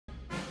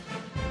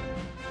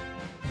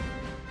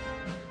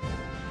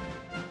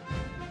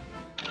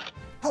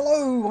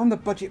Hello, I'm the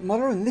Budget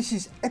Modder and this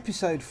is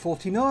episode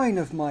 49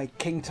 of my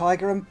King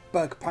Tiger and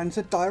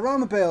BergePanzer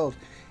diorama build.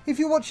 If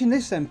you're watching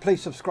this then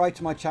please subscribe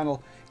to my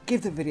channel,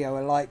 give the video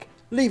a like,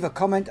 leave a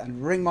comment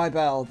and ring my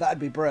bell, that'd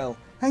be brill.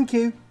 Thank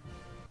you.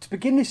 To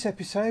begin this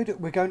episode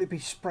we're going to be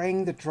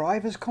spraying the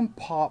driver's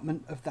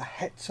compartment of the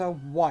Hetzer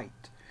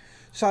white.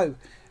 So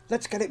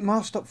let's get it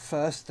masked up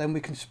first, then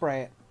we can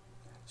spray it.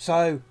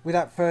 So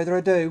without further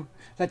ado,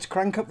 let's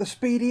crank up the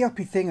speedy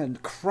uppy thing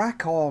and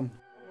crack on.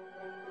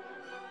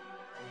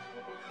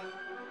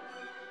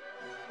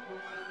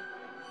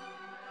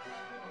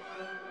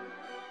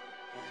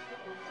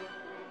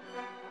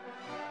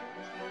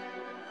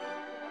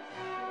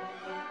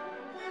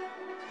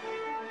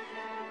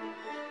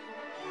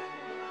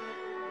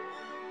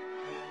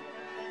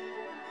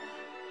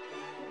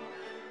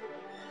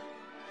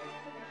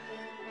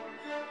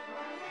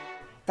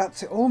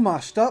 That's it all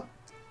masked up.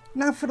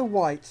 Now for the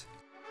white.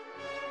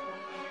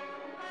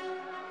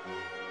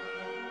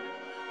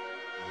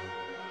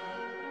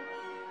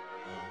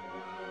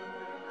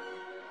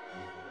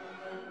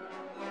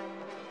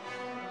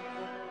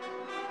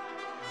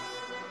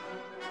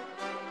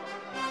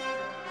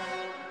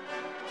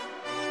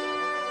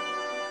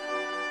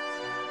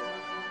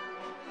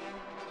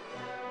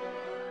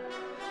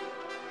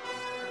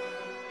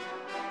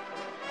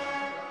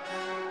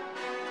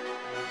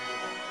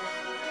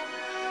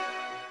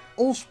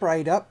 All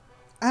sprayed up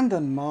and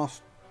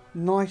unmasked,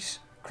 nice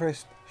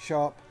crisp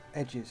sharp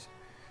edges.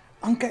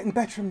 I'm getting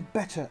better and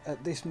better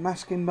at this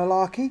masking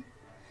malarkey.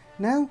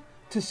 Now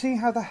to see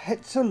how the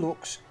Hetzer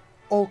looks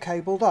all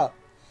cabled up.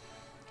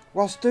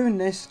 Whilst doing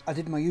this I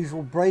did my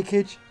usual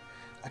breakage,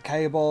 a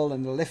cable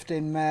and a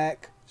lift-in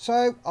mech,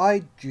 so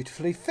I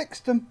dutifully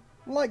fixed them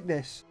like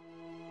this.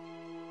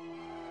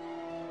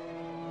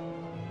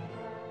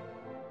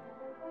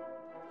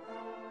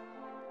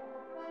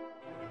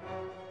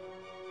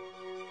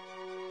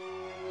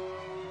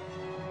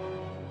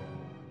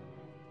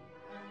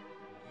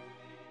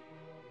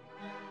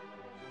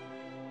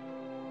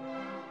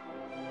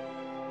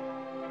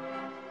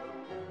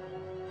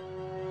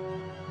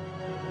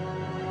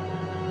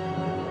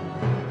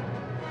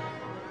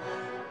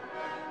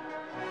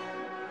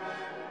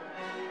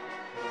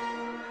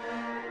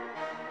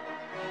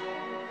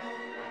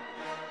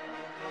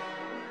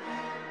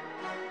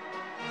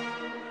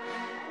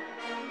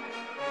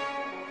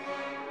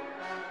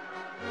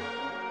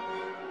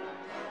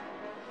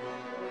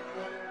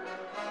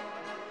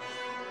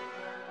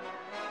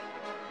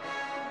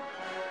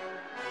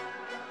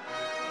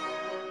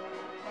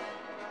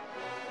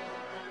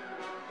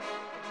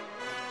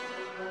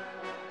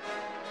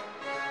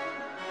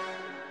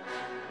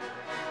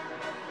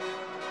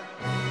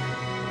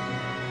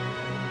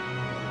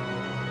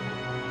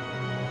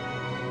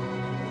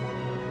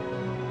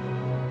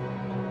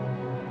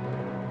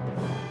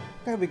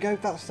 There we go,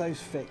 that's those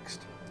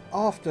fixed.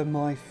 After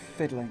my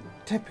fiddling.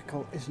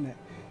 Typical, isn't it?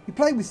 You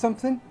play with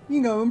something,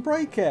 you go and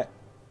break it.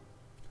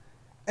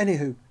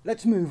 Anywho,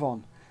 let's move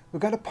on. We're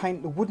going to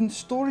paint the wooden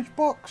storage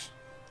box.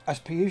 As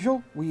per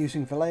usual, we're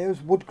using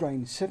Vallejo's wood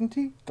grain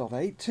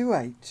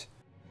 70.828.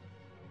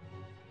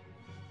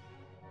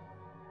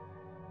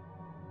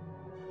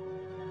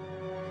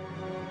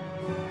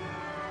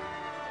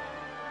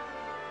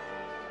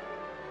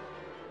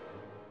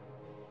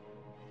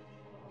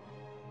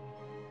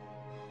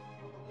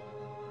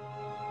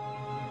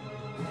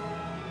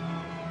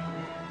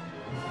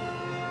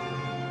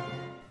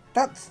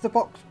 That's the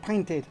box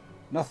painted.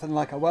 Nothing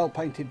like a well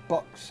painted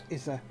box,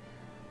 is there?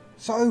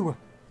 So,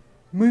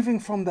 moving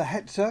from the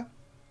Hetzer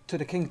to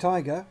the King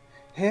Tiger,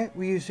 here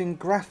we're using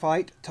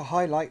graphite to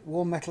highlight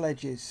warm metal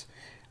edges.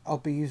 I'll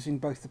be using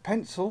both the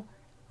pencil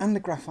and the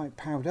graphite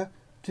powder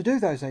to do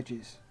those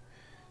edges.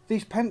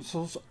 These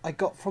pencils I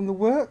got from the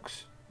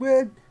works,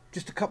 were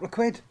just a couple of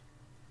quid.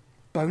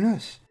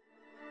 Bonus.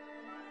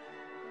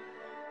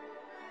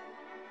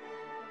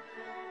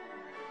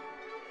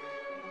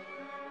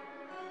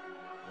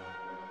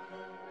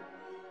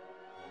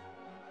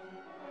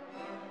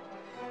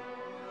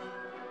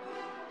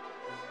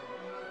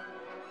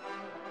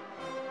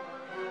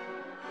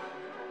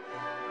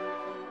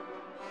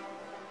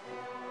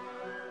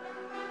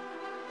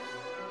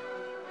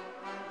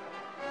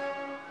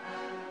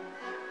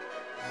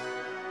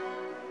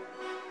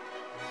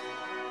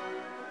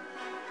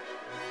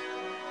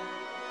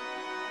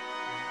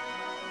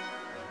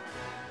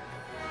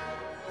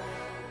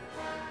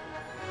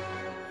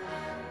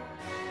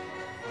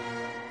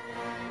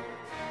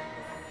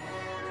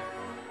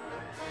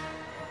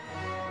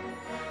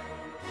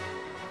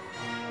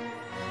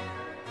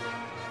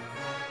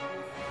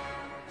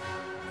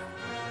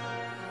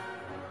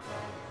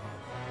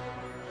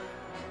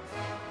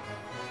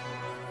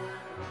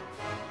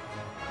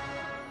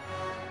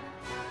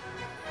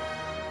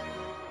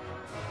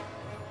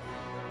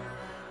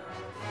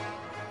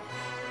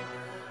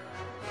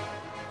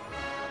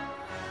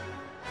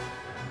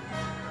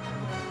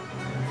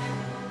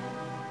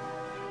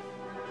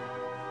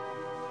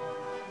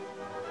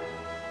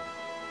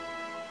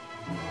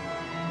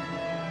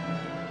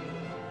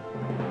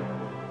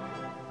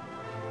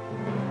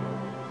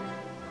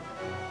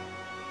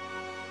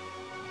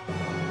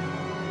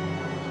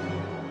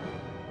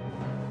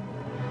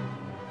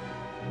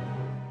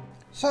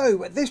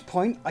 So at this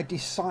point I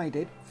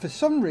decided, for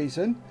some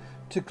reason,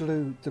 to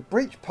glue the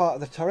breech part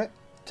of the turret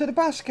to the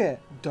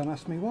basket. Don't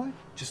ask me why,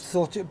 just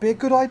thought it would be a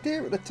good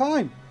idea at the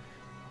time.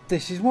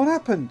 This is what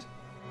happened.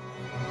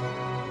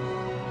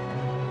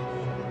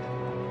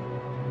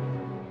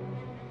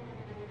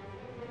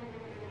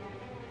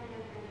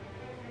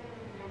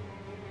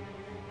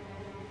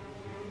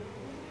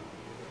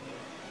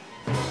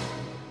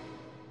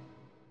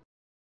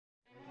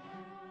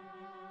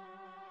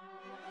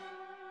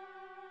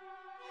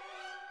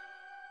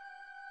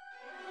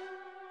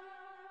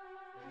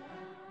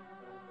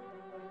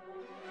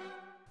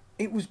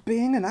 It was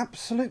being an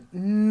absolute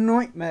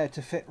nightmare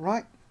to fit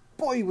right.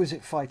 Boy, was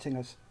it fighting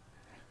us.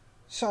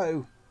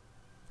 So,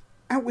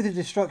 out with the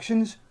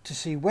destructions to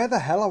see where the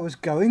hell I was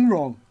going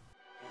wrong.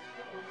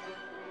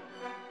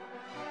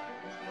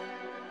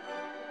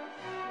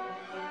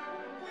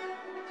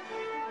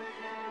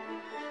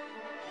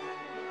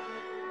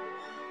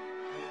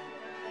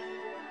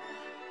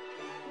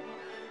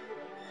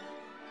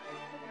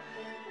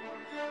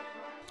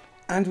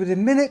 And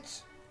within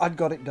minutes, I'd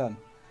got it done.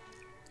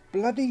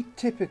 Bloody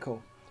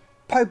typical.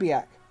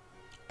 Pobiac.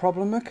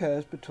 Problem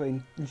occurs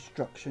between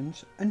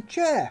instructions and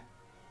chair.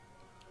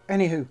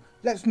 Anywho,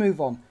 let's move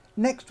on.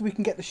 Next we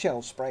can get the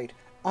shells sprayed.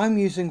 I'm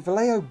using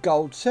Vallejo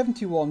Gold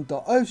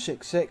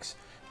 71.066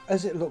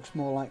 as it looks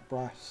more like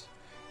brass.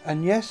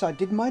 And yes, I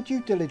did my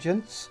due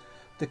diligence.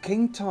 The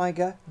King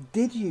Tiger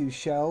did use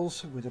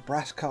shells with a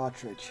brass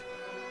cartridge.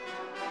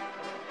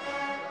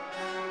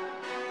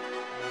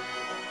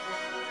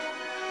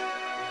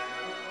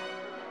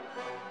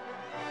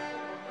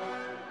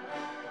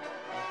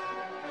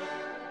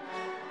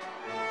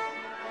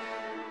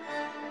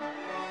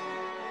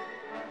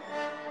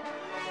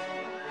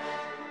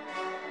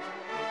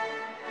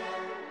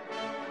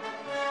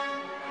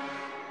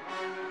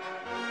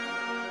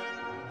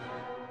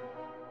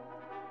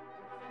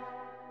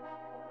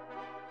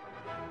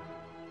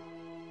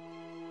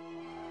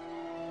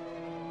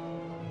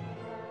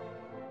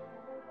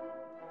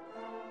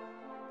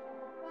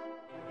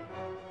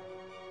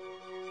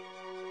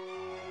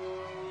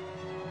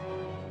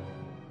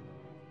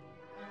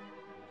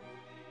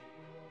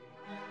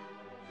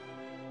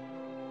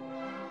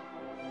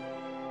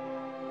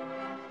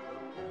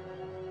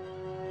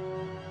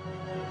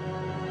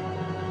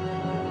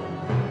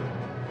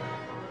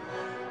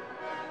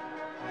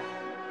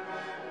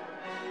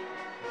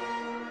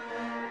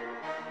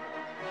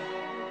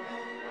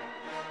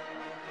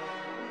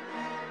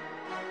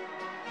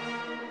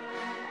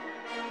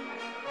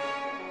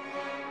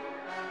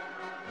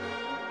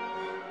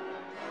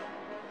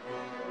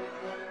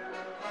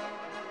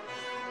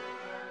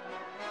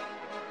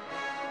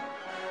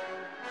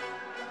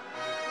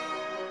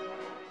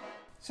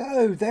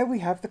 So there we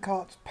have the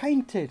carts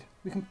painted.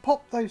 We can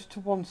pop those to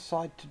one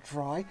side to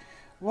dry.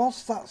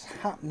 Whilst that's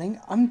happening,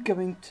 I'm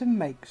going to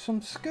make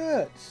some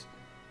skirts.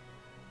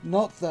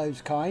 Not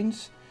those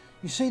kinds.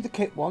 You see the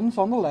kit ones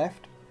on the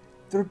left?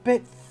 They're a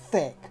bit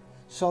thick,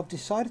 so I've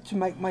decided to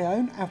make my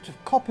own out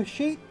of copper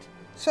sheet.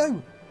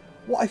 So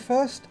what I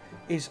first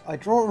is I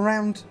draw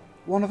around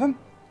one of them,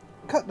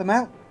 cut them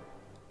out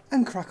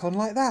and crack on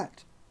like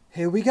that.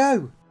 Here we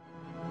go.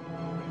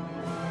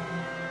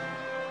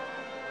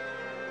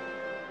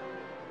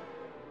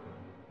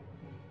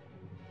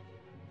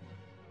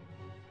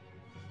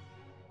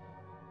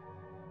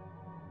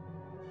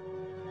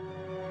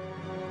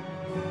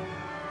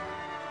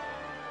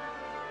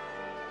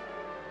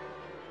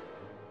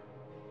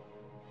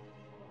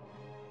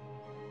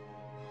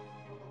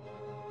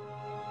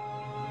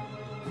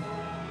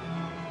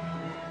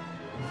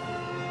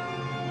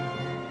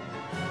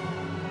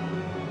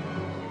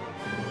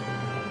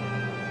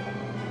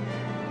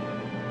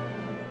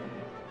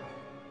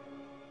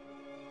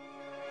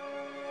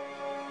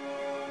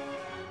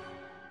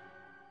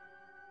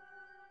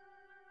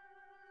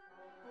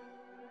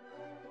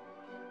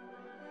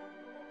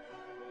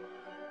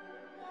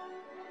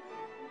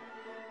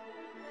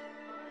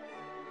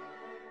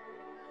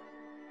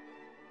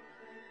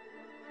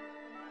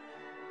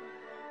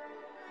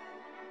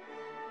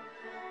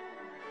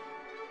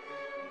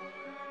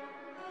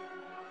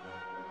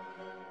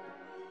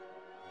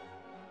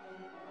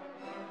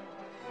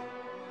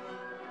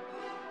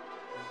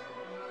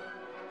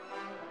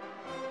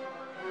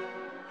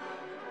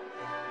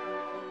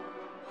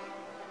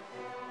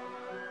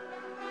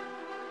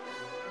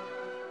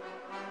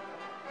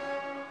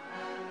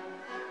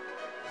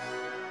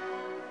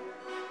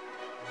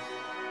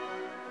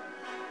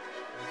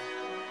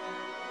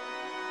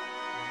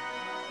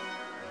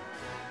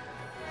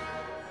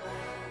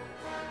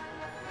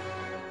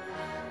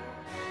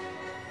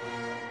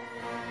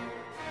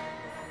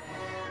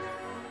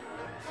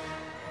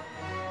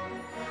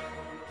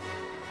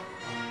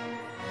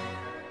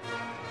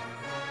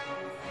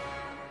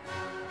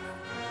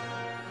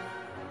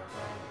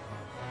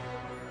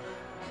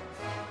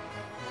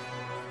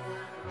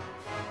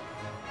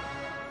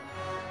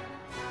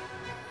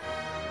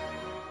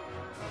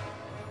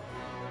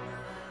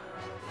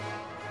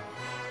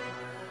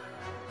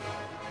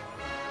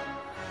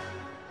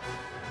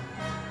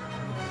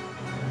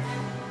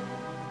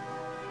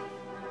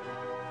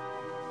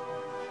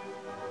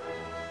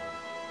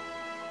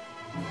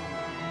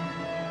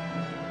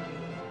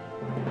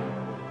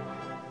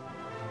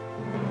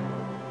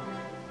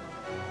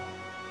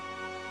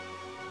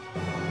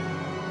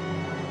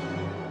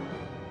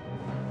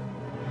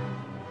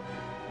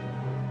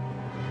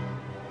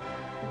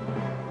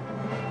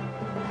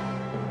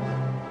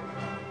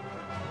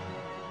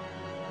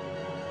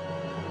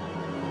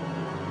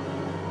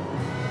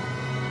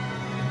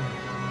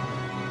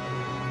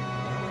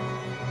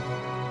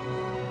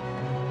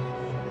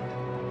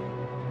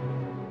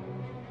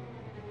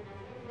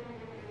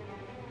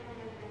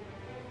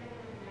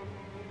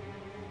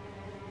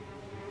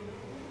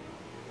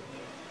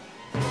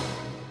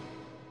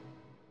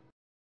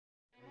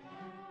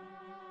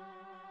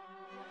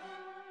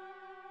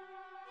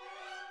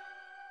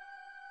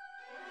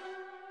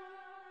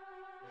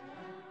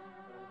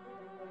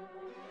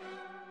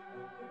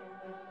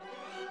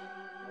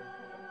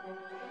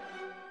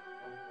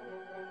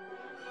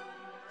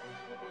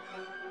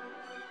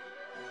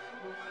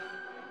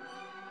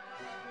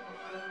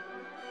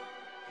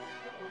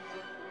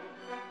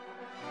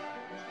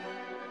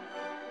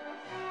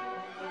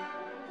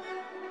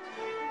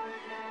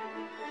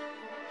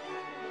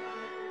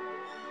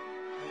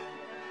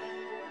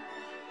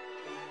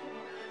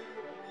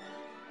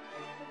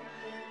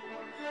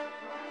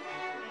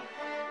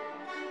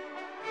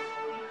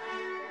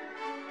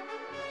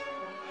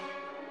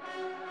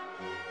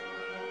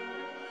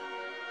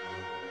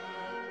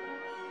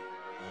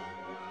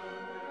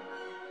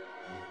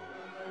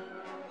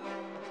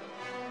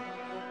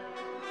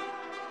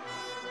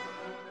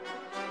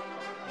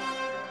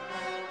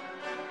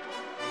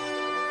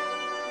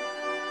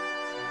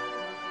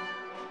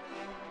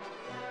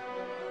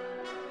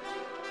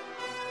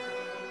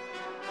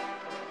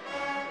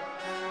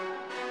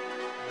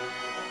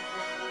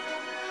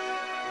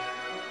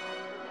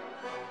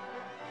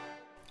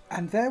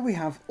 And there we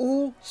have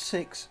all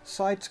 6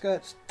 side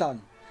skirts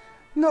done.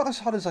 Not as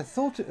hard as I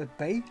thought it would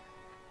be.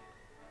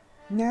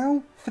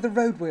 Now for the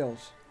road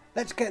wheels.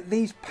 Let's get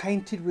these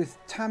painted with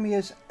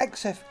Tamiya's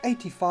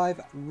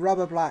XF85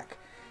 rubber black.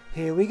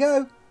 Here we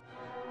go.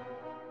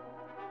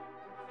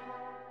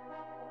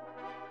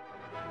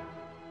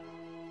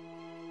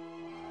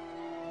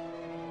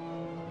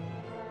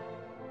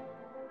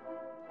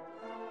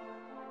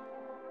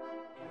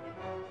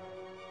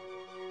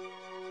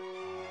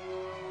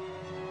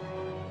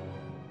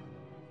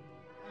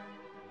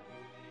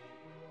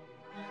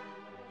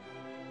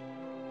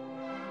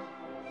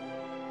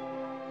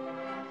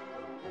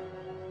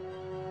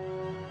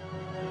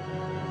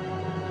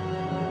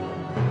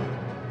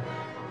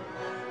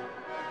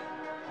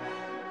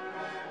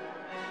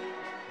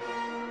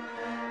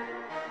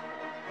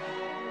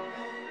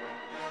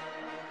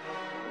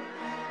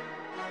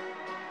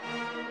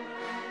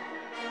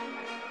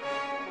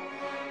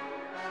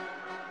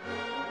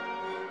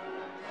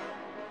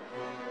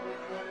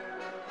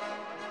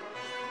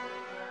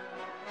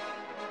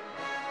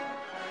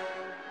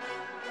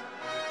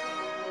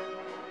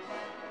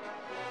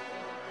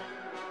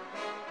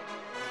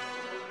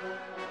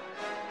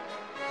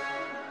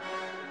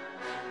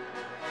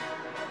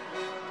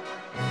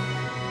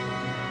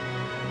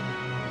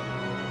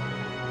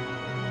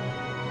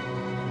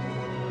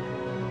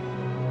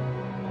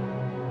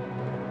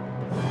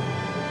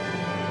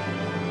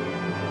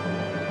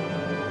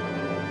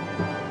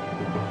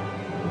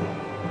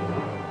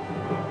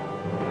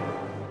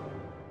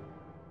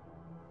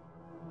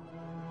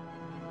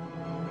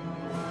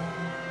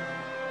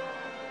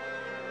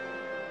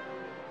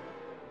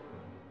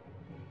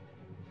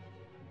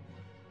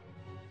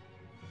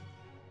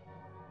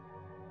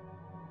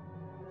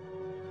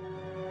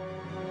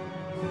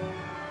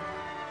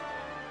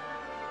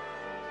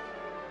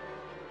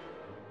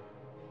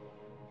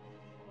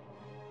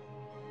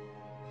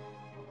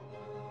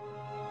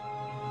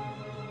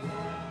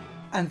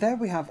 And there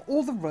we have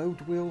all the road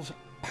wheels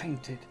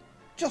painted,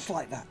 just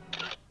like that.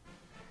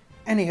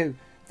 Anywho,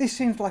 this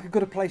seems like as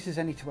good a place as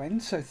any to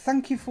end, so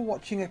thank you for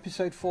watching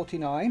episode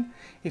 49.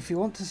 If you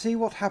want to see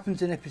what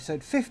happens in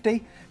episode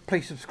 50,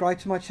 please subscribe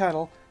to my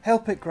channel,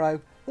 help it grow,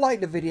 like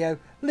the video,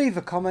 leave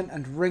a comment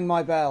and ring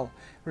my bell.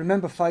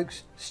 Remember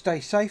folks, stay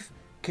safe,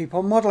 keep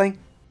on modelling.